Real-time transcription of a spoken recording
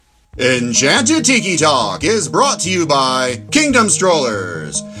Enchanted Tiki Talk is brought to you by Kingdom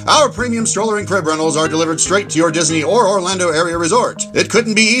Strollers. Our premium stroller and crib rentals are delivered straight to your Disney or Orlando area resort. It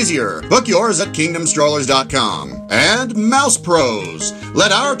couldn't be easier. Book yours at kingdomstrollers.com. And Mouse Pros.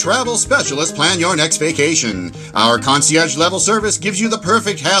 Let our travel specialist plan your next vacation. Our concierge level service gives you the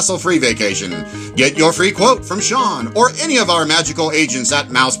perfect hassle-free vacation. Get your free quote from Sean or any of our magical agents at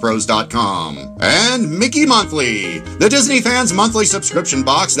mousepros.com. And Mickey Monthly, the Disney fans' monthly subscription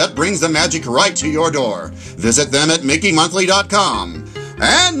box that brings the magic right to your door. Visit them at mickeymonthly.com.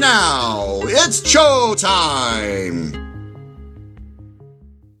 And now, it's show time!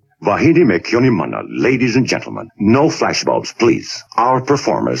 Vahidi me Kyonimana, ladies and gentlemen, no flashbulbs, please. Our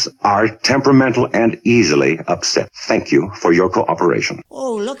performers are temperamental and easily upset. Thank you for your cooperation.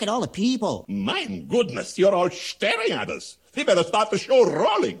 Oh, look at all the people. My goodness, you're all staring at us. We better start the show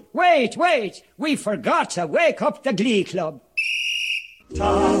rolling. Wait, we forgot to wake up the Glee Club.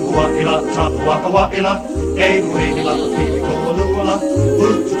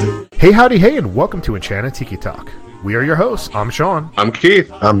 Hey, howdy, hey, and welcome to Enchanted Tiki Talk. We are your hosts. I'm Sean. I'm Keith.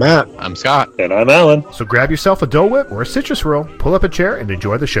 I'm Matt. I'm Scott. And I'm Alan. So grab yourself a Dole Whip or a citrus roll, pull up a chair, and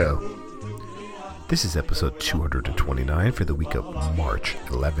enjoy the show. This is episode 229 for the week of March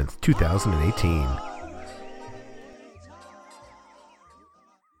 11th, 2018.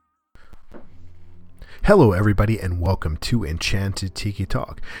 Hello everybody and welcome to Enchanted Tiki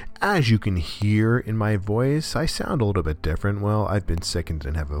Talk. As you can hear in my voice, I sound a little bit different. Well, I've been sick and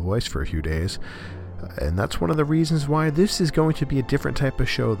didn't have a voice for a few days. And that's one of the reasons why this is going to be a different type of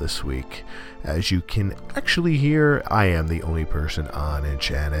show this week. As you can actually hear, I am the only person on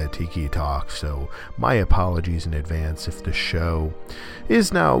Enchanted Tiki Talk, so my apologies in advance if the show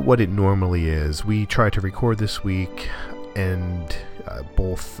is not what it normally is. We tried to record this week, and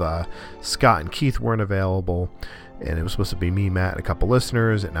both Scott and Keith weren't available, and it was supposed to be me, Matt, and a couple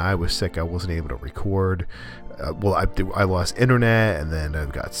listeners, and I was sick. I wasn't able to record. I lost internet, and then I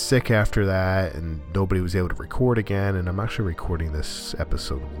got sick after that, and nobody was able to record again, and I'm actually recording this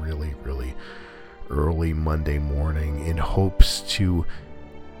episode really, really early Monday morning in hopes to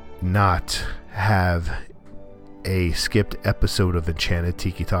not have a skipped episode of Enchanted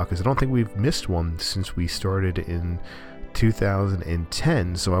Tiki Talk, because I don't think we've missed one since we started in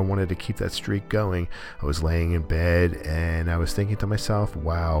 2010, so I wanted to keep that streak going. I was laying in bed, and I was thinking to myself,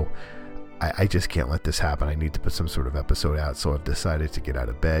 wow, I just can't let this happen. I need to put some sort of episode out. So I've decided to get out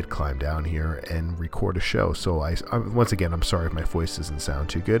of bed, climb down here, and record a show. So once again, I'm sorry if my voice doesn't sound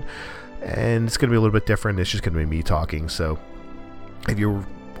too good. And it's going to be a little bit different. It's just going to be me talking. So if you're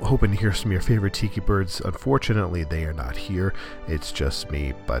hoping to hear some of your favorite Tiki Birds, unfortunately, they are not here. It's just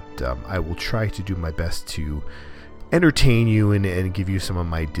me. But I will try to do my best to entertain you and give you some of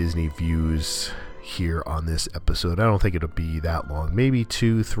my Disney views here on this episode. I don't think it'll be that long, maybe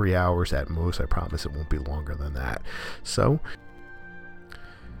 2-3 hours at most. I promise it won't be longer than that. So,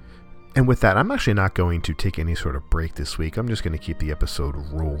 and with that, I'm actually not going to take any sort of break this week. I'm just going to keep the episode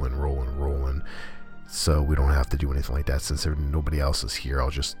rolling, so we don't have to do anything like that. Since nobody else is here,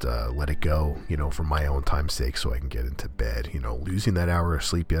 I'll just let it go, for my own time's sake, so I can get into bed. Losing that hour of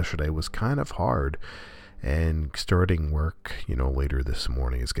sleep yesterday was kind of hard. And starting work, later this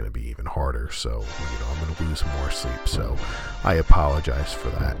morning is going to be even harder. So, I'm going to lose more sleep. So, I apologize for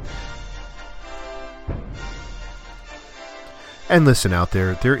that. And listen out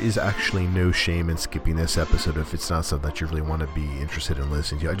there is actually no shame in skipping this episode if it's not something that you really want to be interested in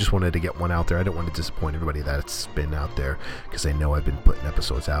listening to. I just wanted to get one out there. I didn't want to disappoint everybody that it's been out there, because I know I've been putting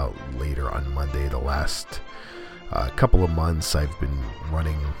episodes out later on Monday. The last couple of months I've been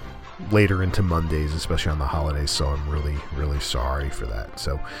running later into Mondays, especially on the holidays, so I'm really, really sorry for that.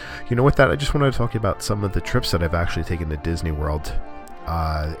 So, with that, I just wanted to talk about some of the trips that I've actually taken to Disney World.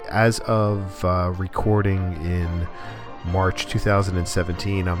 As of recording in March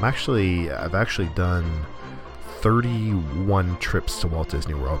 2017, I've actually done 31 trips to Walt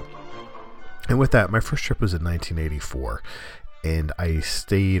Disney World. And with that, my first trip was in 1984, and I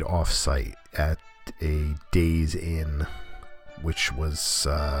stayed off-site at a Days Inn, which was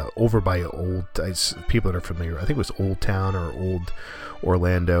over by people that are familiar, I think it was Old Town or Old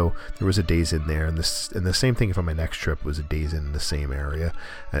Orlando. There was a Days Inn there, and the same thing for my next trip was a Days Inn in the same area.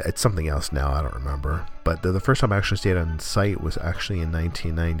 It's something else now, I don't remember. But the first time I actually stayed on site was actually in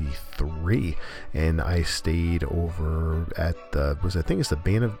 1993, and I stayed over at the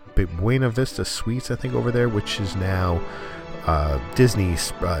Buena Vista Suites, I think, over there, which is now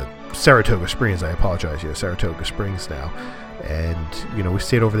Disney's Saratoga Springs. I apologize, Saratoga Springs now. And, we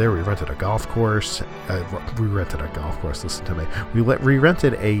stayed over there. We rented a golf course. Listen to me. We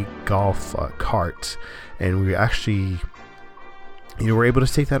rented a golf cart, and we actually we're able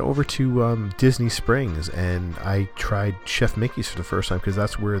to take that over to Disney Springs, and I tried Chef Mickey's for the first time because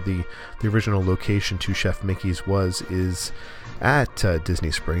that's where the original location to Chef Mickey's is at Disney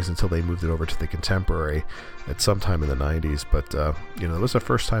Springs until they moved it over to the Contemporary at some time in the 90s. But it was the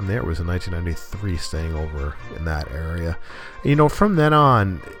first time there. It was in 1993, staying over in that area. From then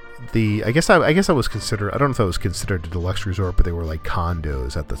on, I guess I was considered, I don't know if I was considered a deluxe resort, but they were like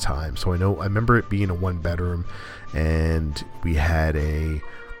condos at the time. So I remember it being a 1-bedroom, and we had I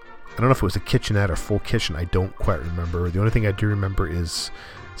don't know if it was a kitchenette or full kitchen. I don't quite remember. The only thing I do remember is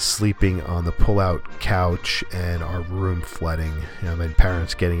sleeping on the pull-out couch and our room flooding, my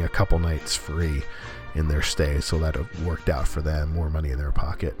parents getting a couple nights free in their stay, so that it worked out for them, more money in their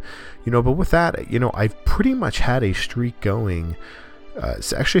pocket. But with that, I've pretty much had a streak going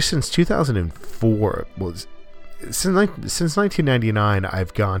actually since 2004. Since 1999,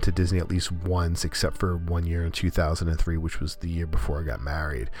 I've gone to Disney at least once, except for 1 year in 2003, which was the year before I got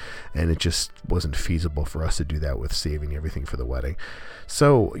married, and it just wasn't feasible for us to do that with saving everything for the wedding.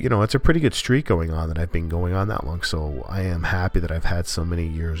 So, it's a pretty good streak going on that I've been going on that long, so I am happy that I've had so many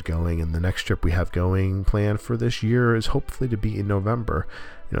years going, and the next trip we have going planned for this year is hopefully to be in November.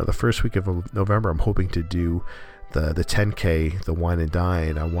 The first week of November, I'm hoping to do the 10K, the Wine and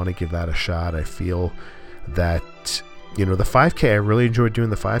Dine. I want to give that a shot. I feel that the 5K, I really enjoyed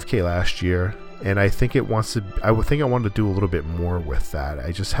doing the 5K last year, and I think I wanted to do a little bit more with that.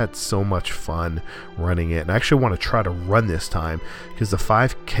 I just had so much fun running it, and I actually want to try to run this time, because the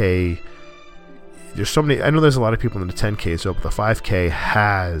 5K, there's so many, I know there's a lot of people in the 10K, so but the 5K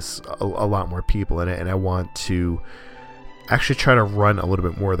has a lot more people in it, and I want to actually try to run a little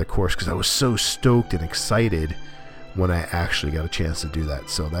bit more of the course, because I was so stoked and excited when I actually got a chance to do that.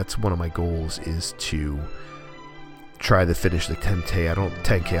 So that's one of my goals, is to try to finish the 10K. I don't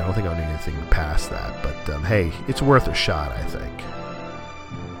think I'll do anything past that, but hey, it's worth a shot, I think.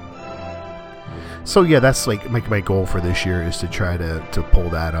 So yeah, that's like my goal for this year, is to try to pull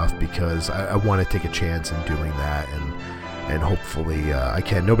that off, because I want to take a chance in doing that, and hopefully I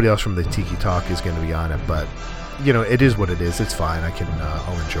can. Nobody else from the Tiki Talk is going to be on it, but it is what it is. It's fine.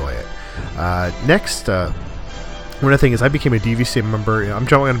 I'll enjoy it. Next, one of the things is, I became a DVC member. I'm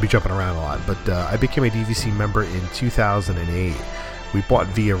going to be jumping around a lot, but I became a DVC member in 2008. We bought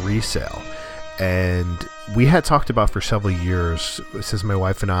via resale, and we had talked about for several years, since my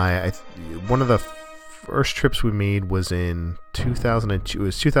wife and I one of the first trips we made was in 2002. It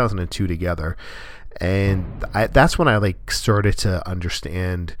was 2002 together, and that's when I started to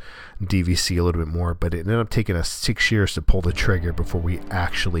understand DVC a little bit more, but it ended up taking us 6 years to pull the trigger before we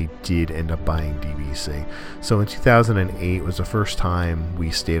actually did end up buying DVC. So in 2008 was the first time we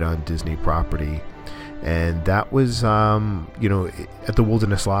stayed on Disney property, and that was at the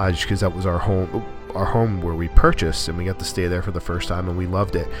Wilderness Lodge, because that was our home where we purchased, and we got to stay there for the first time, and we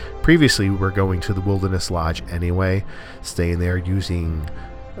loved it. Previously, we were going to the Wilderness Lodge anyway, staying there using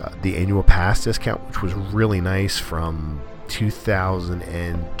the annual pass discount, which was really nice from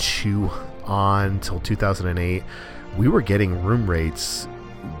 2002 on till 2008. We were getting room rates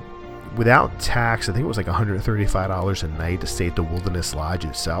without tax. I think it was like $135 a night to stay at the Wilderness Lodge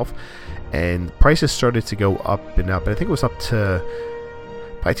itself, and prices started to go up and up, and I think it was up to,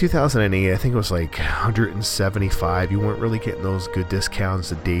 by 2008, I think it was like $175. You weren't really getting those good discounts.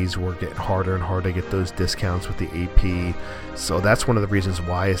 The days were getting harder and harder to get those discounts with the AP. So that's one of the reasons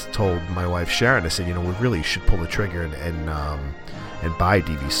why I told my wife Sharon, I said, we really should pull the trigger and buy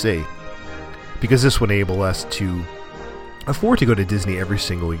DVC, because this would enable us to afford to go to Disney every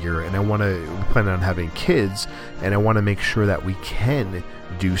single year. And we plan on having kids, and I want to make sure that we can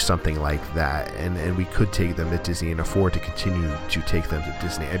do something like that, and we could take them to Disney and afford to continue to take them to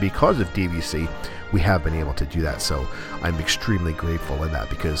Disney. And because of DVC, we have been able to do that. So I'm extremely grateful in that,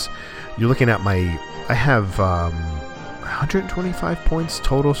 because you're looking at I have 125 points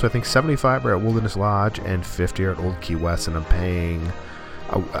total, so I think 75 are at Wilderness Lodge and 50 are at Old Key West, and I'm paying,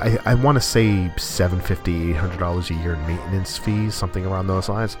 I want to say $750, $800 a year in maintenance fees, something around those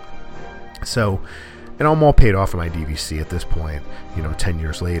lines. So, and I'm all paid off of my DVC at this point, 10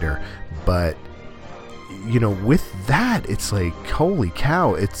 years later. But, with that, it's like, holy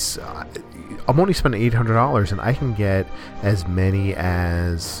cow, I'm only spending $800, and I can get as many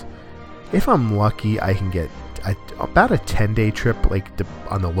as, if I'm lucky, I can get about a 10-day trip,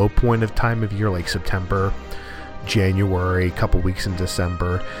 on the low point of time of year, like September, January, a couple weeks in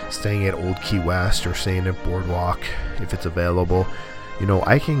December, staying at Old Key West or staying at Boardwalk if it's available.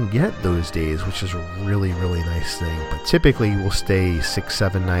 I can get those days, which is a really, really nice thing. But typically we'll stay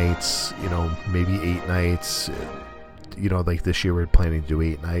 6-7 nights, maybe 8 nights, like this year we're planning to do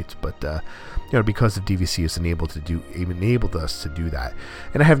 8 nights, but because of DVC has enabled us to do that.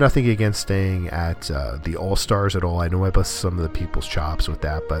 And I have nothing against staying at the All Stars at all. I know I bust some of the people's chops with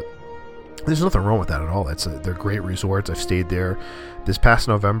that, but there's nothing wrong with that at all. They're great resorts. I've stayed there this past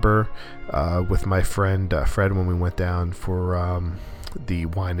November with my friend Fred when we went down for the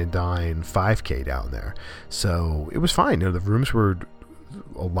Wine and Dine 5K down there. So it was fine. The rooms were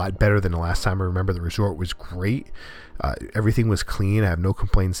a lot better than the last time I remember. The resort was great. Everything was clean. I have no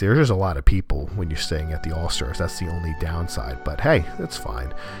complaints there. There's a lot of people when you're staying at the All-Stars. That's the only downside. But hey, that's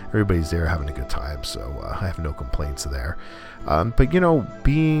fine. Everybody's there having a good time, so I have no complaints there. But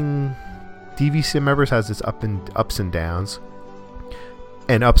being DVC members has its ups and downs.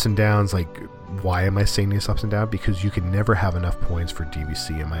 And ups and downs, like, why am I saying these ups and downs? Because you can never have enough points for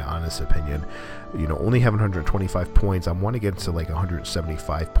DVC, in my honest opinion. Only having 125 points, I want to get into like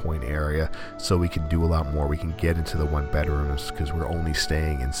 175 point area so we can do a lot more. We can get into the 1 bedrooms because we're only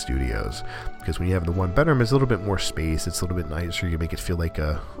staying in studios. Because when you have the 1 bedroom, it's a little bit more space. It's a little bit nicer. You make it feel like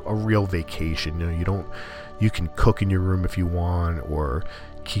a real vacation. You can cook in your room if you want, or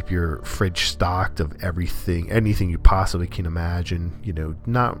keep your fridge stocked of anything you possibly can imagine,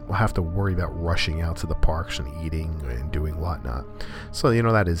 not have to worry about rushing out to the parks and eating and doing whatnot. So,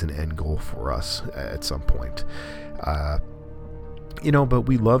 that is an end goal for us at some point. But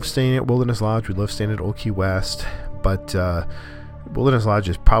we love staying at Wilderness Lodge. We love staying at Old Key West, but Wilderness Lodge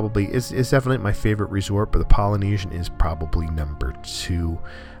is definitely my favorite resort, but the Polynesian is probably number 2.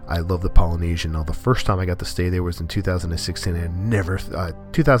 I love the Polynesian. Now, the first time I got to stay there was in 2016 and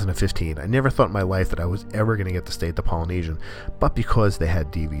 2015. I never thought in my life that I was ever going to get to stay at the Polynesian, but because they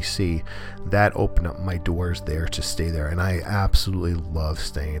had DVC, that opened up my doors there to stay there, and I absolutely love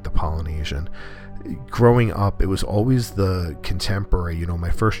staying at the Polynesian. Growing up, it was always the Contemporary.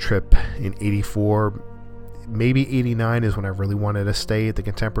 My first trip in 84, maybe 89 is when I really wanted to stay at the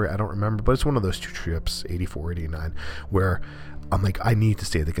Contemporary. I don't remember, but it's one of those 2 trips, 84, 89, where I'm like, I need to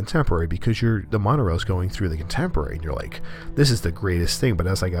stay at the Contemporary because the monorail's going through the Contemporary, and you're like, this is the greatest thing. But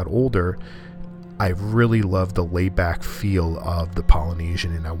as I got older, I really loved the laid-back feel of the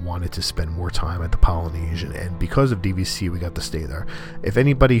Polynesian, and I wanted to spend more time at the Polynesian. And because of DVC, we got to stay there. If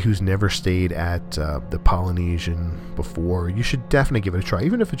anybody who's never stayed at the Polynesian before, you should definitely give it a try,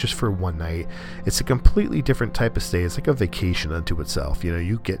 even if it's just for 1 night. It's a completely different type of stay. It's like a vacation unto itself.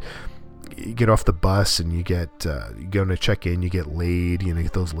 You get off the bus and you go to check in, you get laid, you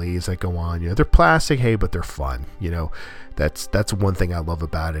get those lays that go on. They're plastic, hey, but they're fun. That's one thing I love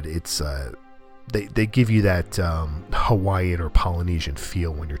about it. It's they give you that Hawaiian or Polynesian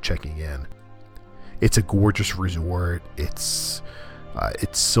feel when you're checking in. It's a gorgeous resort. It's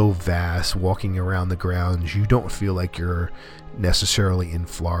so vast. Walking around the grounds, you don't feel like you're necessarily in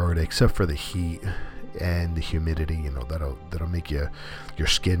Florida, except for the heat and the humidity, that'll make your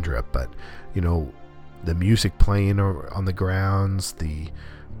skin drip. But the music playing on the grounds, the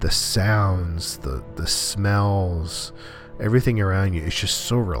sounds, the smells, everything around you, it's just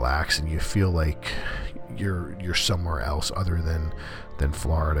so relaxing. You feel like you're somewhere else other than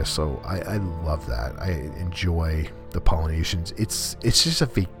Florida. So I love that. I enjoy the Polynesians. It's just a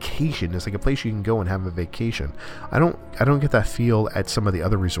vacation. It's like a place you can go and have a vacation. I don't get that feel at some of the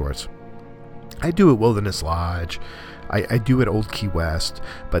other resorts. I do at Wilderness Lodge. I do at Old Key West,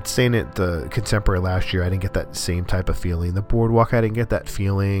 but staying at the Contemporary last year, I didn't get that same type of feeling. The Boardwalk, I didn't get that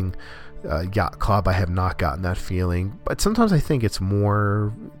feeling. Yacht Club, I have not gotten that feeling. But sometimes I think it's just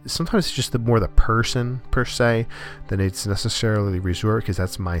more the person per se than it's necessarily the resort, because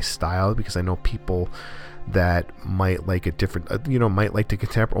that's my style. Because I know people that might like a different, might like the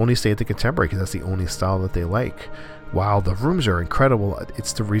Contemporary, only stay at the Contemporary because that's the only style that they like. While the rooms are incredible,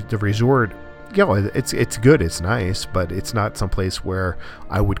 it's the resort. It's good, it's nice, but it's not someplace where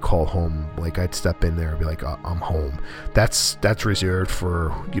I would call home. Like, I'd step in there and be like, I'm home. That's reserved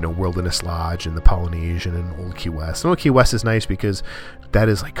for Wilderness Lodge and the Polynesian and Old Key West. And Old Key West is nice because that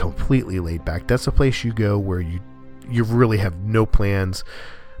is like completely laid back. That's a place you go where you really have no plans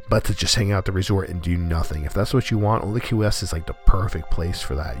but to just hang out at the resort and do nothing. If that's what you want, Old Key West is like the perfect place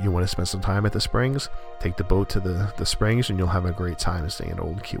for that. You want to spend some time at the Springs, take the boat to the Springs, and you'll have a great time staying at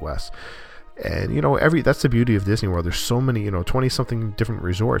Old Key West. And that's the beauty of Disney World. There's so many 20-something different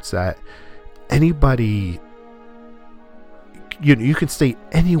resorts that anybody, you can stay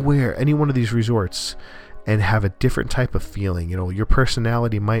anywhere, any one of these resorts, and have a different type of feeling. Your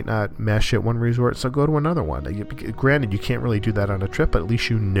personality might not mesh at one resort, so go to another one. Granted, you can't really do that on a trip, but at least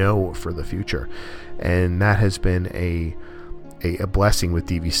for the future. And that has been a blessing with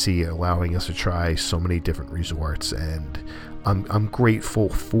DVC, allowing us to try so many different resorts, and I'm grateful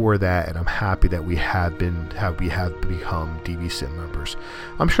for that, and I'm happy that we have become DVC members.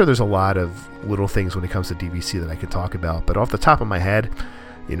 I'm sure there's a lot of little things when it comes to DVC that I could talk about, but off the top of my head,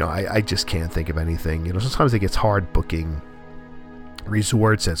 I just can't think of anything. Sometimes it gets hard booking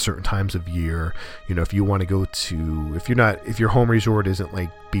resorts at certain times of year. If you want to go to, if your home resort isn't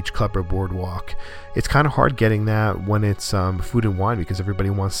like Beach Club or Boardwalk, it's kind of hard getting that when it's Food and Wine, because everybody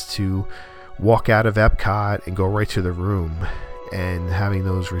wants to walk out of Epcot and go right to the room. And having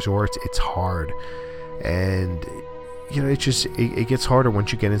those resorts, it's hard, and it gets harder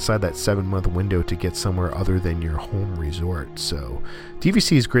once you get inside that 7-month window to get somewhere other than your home resort. So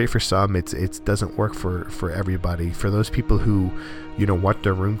DVC is great for some. It doesn't work for everybody. For those people who want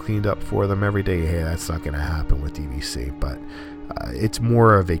their room cleaned up for them every day, hey, that's not going to happen with DVC. But it's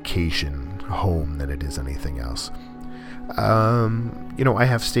more a vacation home than it is anything else. I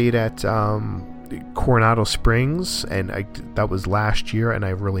have stayed at Coronado Springs, and that was last year, and I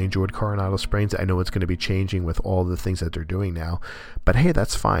really enjoyed Coronado Springs. I know it's going to be changing with all the things that they're doing now, but hey,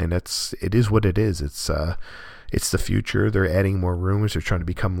 that's fine. It is what it is. It's the future. They're adding more rooms. They're trying to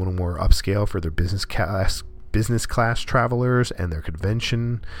become a little more upscale for their business class travelers and their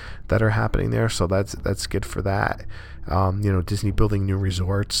convention that are happening there. So that's good for that. Disney building new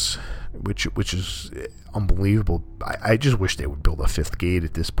resorts, which is unbelievable. I just wish they would build a 5th gate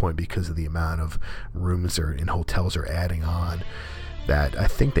at this point, because of the amount of rooms in hotels are adding on. That I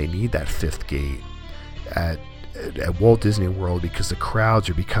think they need that 5th gate at Walt Disney World, because the crowds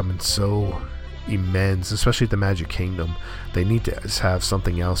are becoming so immense, especially at the Magic Kingdom. They need to have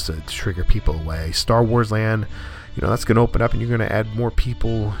something else to trigger people away. Star Wars Land, that's going to open up, and you're going to add more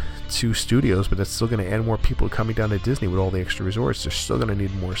people to studios, but that's still going to add more people coming down to Disney with all the extra resorts. They're still going to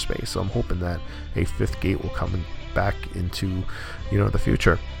need more space, so I'm hoping that a 5th gate will come back into the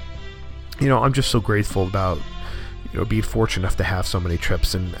future. I'm just so grateful about being fortunate enough to have so many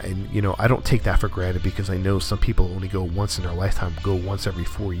trips, and I don't take that for granted, because I know some people only go once in their lifetime, go once every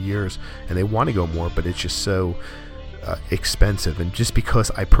 4 years, and they want to go more, but it's just so expensive. And just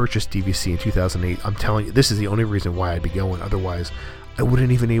because I purchased DVC in 2008, I'm telling you, this is the only reason why I'd be going. Otherwise, I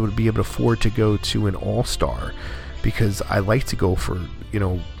wouldn't even be able to afford to go to an All-Star, because I like to go for,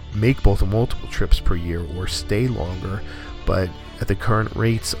 make both multiple trips per year or stay longer. But at the current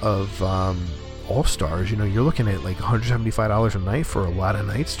rates of All-Stars, you're looking at like $175 a night for a lot of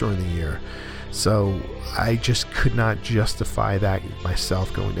nights during the year. So I just could not justify that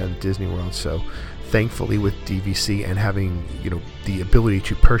myself going down to Disney World. So thankfully, with DVC and having the ability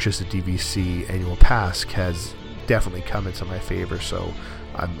to purchase a DVC annual pass has definitely come into my favor. So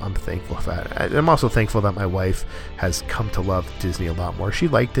I'm thankful for that. And I'm also thankful that my wife has come to love Disney a lot more. She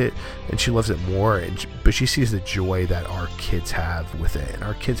liked it, and she loves it more, but she sees the joy that our kids have with it, and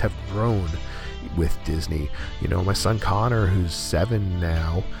our kids have grown with Disney. My son Connor, who's 7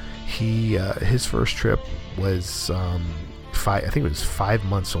 now, his first trip was I think it was 5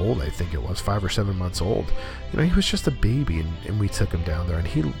 months old. I think it was 5 or 7 months old. He was just a baby, and we took him down there, and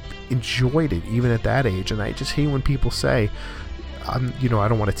he enjoyed it even at that age. And I just hate when people say, I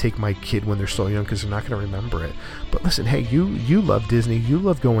don't want to take my kid when they're so young, because they're not going to remember it. But listen, hey, you love Disney, you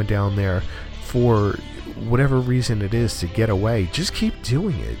love going down there for whatever reason it is to get away. Just keep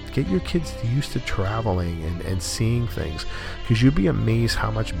doing it. Get your kids used to traveling and seeing things, because you'd be amazed how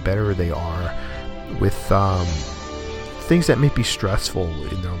much better they are with things that may be stressful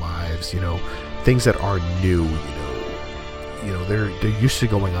in their lives, things that are new. They're used to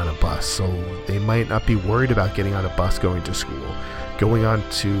going on a bus, so they might not be worried about getting on a bus going to school, going on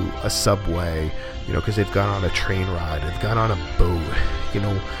to a subway, because they've gone on a train ride, they've gone on a boat.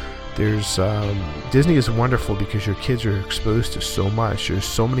 There's Disney is wonderful because your kids are exposed to so much. There's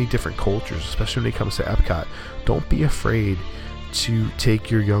so many different cultures, especially when it comes to Epcot. Don't be afraid to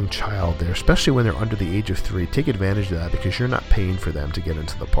take your young child there, especially when they're under the age of 3. Take advantage of that, because you're not paying for them to get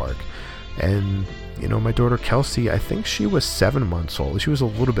into the park. And my daughter Kelsey, I think she was 7 months old. She was a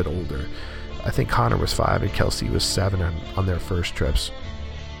little bit older. I think Connor was 5 and Kelsey was 7 on their first trips.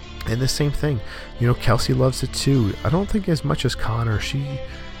 And the same thing, Kelsey loves it too. I don't think as much as Connor.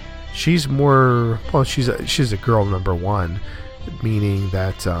 She's more, well, she's a girl, number one, meaning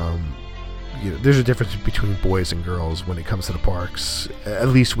that there's a difference between boys and girls when it comes to the parks, at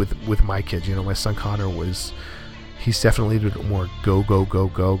least with my kids. My son Connor he's definitely a little bit more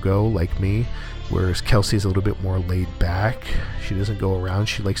go like me, whereas Kelsey's a little bit more laid back. She doesn't go around.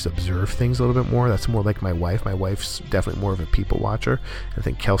 She likes to observe things a little bit more. That's more like my wife. My wife's definitely more of a people watcher. I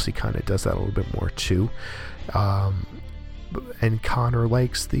think Kelsey kind of does that a little bit more too. and Connor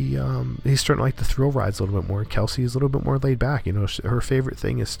likes he's starting to like the thrill rides a little bit more. Kelsey is a little bit more laid back. You know, her favorite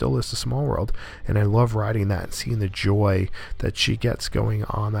thing is still the Small World, and I love riding that and seeing the joy that she gets going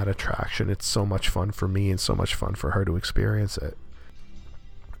on that attraction. It's so much fun for me and so much fun for her to experience it.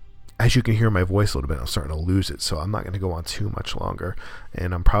 As you can hear my voice a little bit, I'm starting to lose it, so I'm not going to go on too much longer,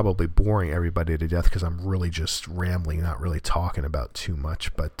 and I'm probably boring everybody to death because I'm really just rambling, not really talking about too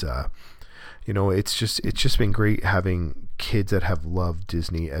much, but you know, it's just been great having kids that have loved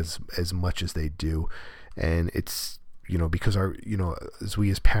Disney as much as they do, and it's, you know, because as we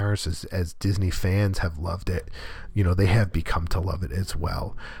as parents, as Disney fans have loved it, you know, they have become to love it as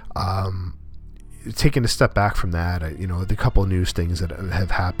well. Taking a step back from that, you know, the couple of news things that have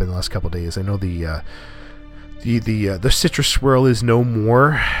happened the last couple of days. I know the Citrus Swirl is no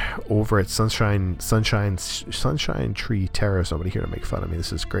more over at Sunshine Tree Terrace. Nobody here to make fun of me.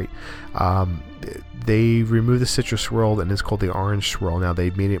 This is great. They removed the Citrus Swirl and it's called the Orange Swirl now.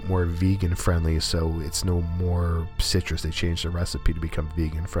 They've made it more vegan friendly, so it's no more citrus. They changed the recipe to become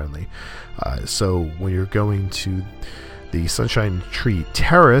vegan friendly. So when you're going to the Sunshine Tree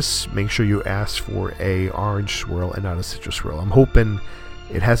Terrace, make sure you ask for a orange swirl and not a citrus swirl. I'm hoping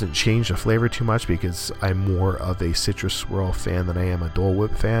it hasn't changed the flavor too much because I'm more of a citrus swirl fan than I am a Dole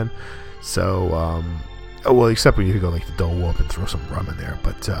Whip fan. So, well, except when you go like the Dole Whip and throw some rum in there.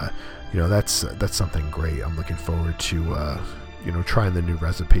 But you know, that's something great. I'm looking forward to you know, trying the new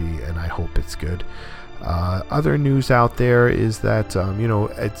recipe, and I hope it's good. Other news out there is that you know,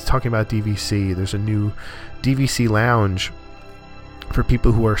 it's talking about DVC. There's a new DVC lounge for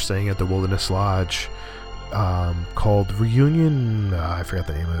people who are staying at the Wilderness Lodge called Reunion. I forgot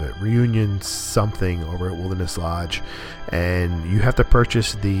the name of it. Reunion something over at Wilderness Lodge, and you have to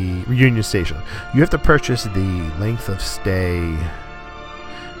purchase the Reunion Station. You have to purchase the length of stay. You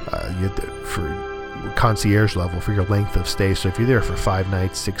have to, for concierge level for your length of stay. So if you're there for 5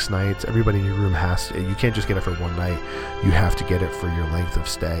 nights, 6 nights, everybody in your room you can't just get it for one night. You have to get it for your length of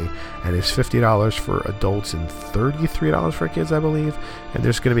stay, and it's $50 for adults and $33 for kids, I believe. And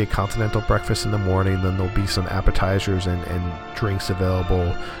there's going to be a continental breakfast in the morning, then there'll be some appetizers and drinks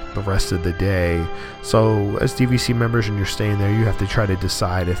available the rest of the day. So as DVC members and you're staying there, you have to try to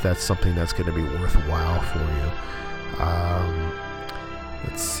decide if that's something that's going to be worthwhile for you.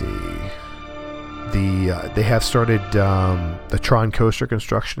 Let's see. They have started the Tron coaster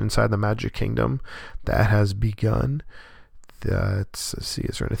construction inside the Magic Kingdom. That has begun. Let's see,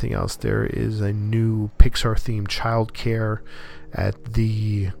 is there anything else? There is a new Pixar-themed childcare at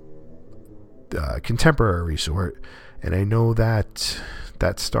the Contemporary Resort, and I know that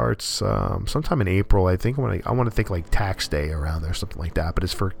starts sometime in April. I think I want to think like Tax Day around there, something like that. But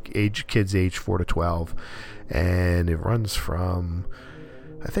it's for kids age 4 to 12, and it runs from,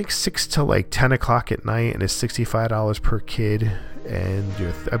 I think, 6 to like 10 o'clock at night, and it's $65 per kid. And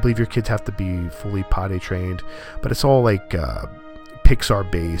I believe your kids have to be fully potty trained, but it's all like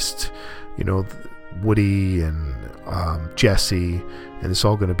Pixar based, you know, Woody and Jessie, and it's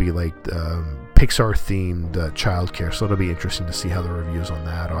all going to be like Pixar themed childcare. So it'll be interesting to see how the reviews on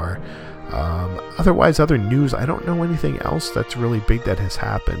that are. Otherwise, other news, I don't know anything else that's really big that has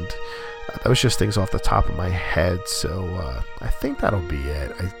happened. That was just things off the top of my head, so I think that'll be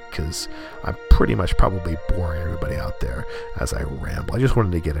it, because I'm pretty much probably boring everybody out there as I ramble. I just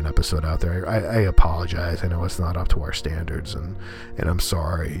wanted to get an episode out there. I apologize. I know it's not up to our standards, and I'm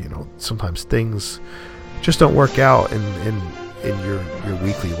sorry. You know, sometimes things just don't work out in your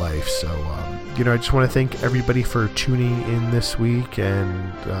weekly life. So, you know, I just want to thank everybody for tuning in this week,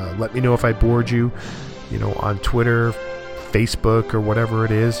 and let me know if I bored you, you know, on Twitter, Facebook, or whatever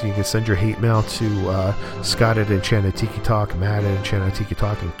it is. You can send your hate mail to Scott at Enchanted Tiki Talk, Matt at Enchanted Tiki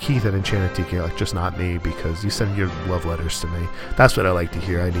Talk, and Keith at Enchanted Tiki Talk. Just not me, because you send your love letters to me. That's what I like to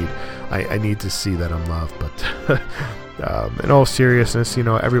hear. I need to see that I'm loved. But in all seriousness, you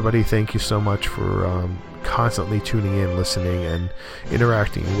know, everybody, thank you so much for constantly tuning in, listening, and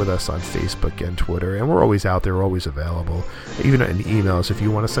interacting with us on Facebook and Twitter. And we're always out there, we're always available, even in emails. If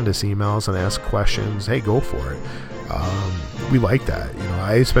you want to send us emails and ask questions, hey, go for it. We like that. You know,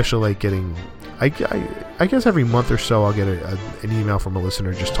 I especially like getting, I guess every month or so I'll get an email from a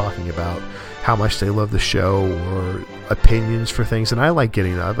listener just talking about how much they love the show or opinions for things, and I like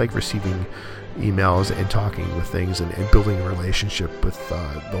getting that. I like receiving emails and talking with things and building a relationship with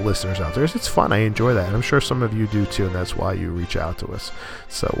the listeners out there. It's fun. I enjoy that, and I'm sure some of you do too, and that's why you reach out to us.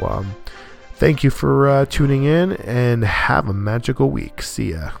 So thank you for tuning in, and have a magical week.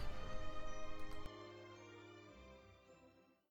 See ya.